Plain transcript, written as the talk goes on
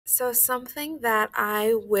So, something that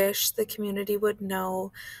I wish the community would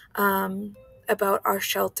know about our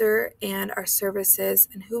shelter and our services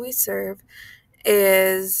and who we serve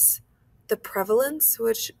is the prevalence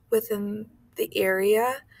which within the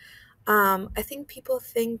area. I think people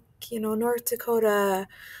think, North Dakota,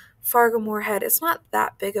 Fargo Moorhead, it's not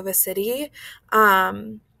that big of a city.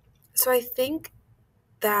 So I think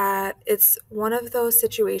that it's one of those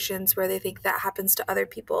situations where they think that happens to other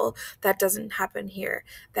people. That doesn't happen here.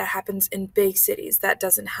 That happens in big cities. That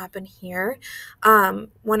doesn't happen here.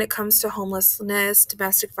 When it comes to homelessness,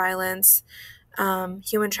 domestic violence,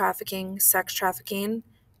 human trafficking, sex trafficking,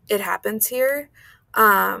 it happens here.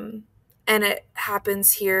 Um, and it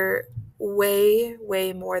happens here way,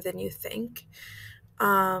 way more than you think.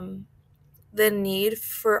 Um, the need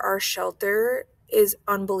for our shelter is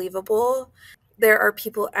unbelievable. There are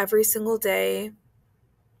people every single day,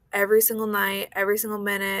 every single night, every single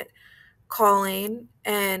minute calling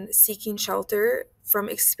and seeking shelter from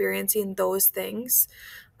experiencing those things.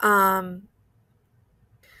 Um,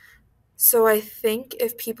 so I think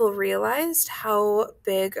if people realized how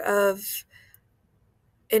big of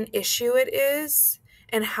an issue it is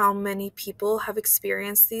and how many people have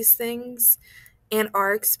experienced these things and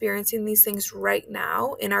are experiencing these things right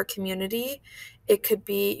now in our community. It could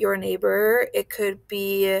be your neighbor, it could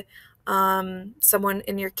be someone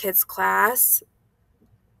in your kid's class.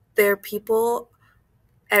 There are people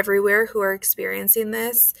everywhere who are experiencing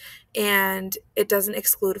this, and it doesn't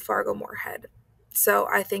exclude Fargo Moorhead. So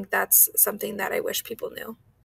I think that's something that I wish people knew.